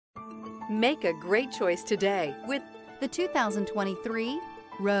Make a great choice today with the 2023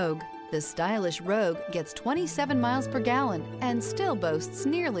 Rogue. The stylish Rogue gets 27 miles per gallon and still boasts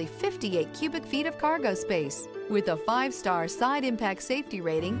nearly 58 cubic feet of cargo space. With a 5-star side impact safety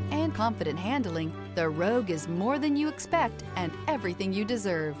rating and confident handling, the Rogue is more than you expect and everything you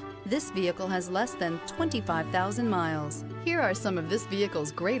deserve. This vehicle has less than 25,000 miles. Here are some of this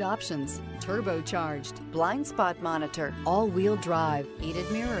vehicle's great options: turbocharged, blind spot monitor, all-wheel drive, heated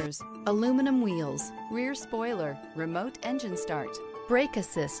mirrors, aluminum wheels, rear spoiler, remote engine start, brake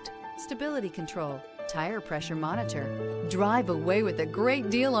assist, stability control, tire pressure monitor. Drive away with a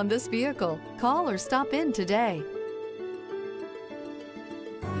great deal on this vehicle. Call or stop in today.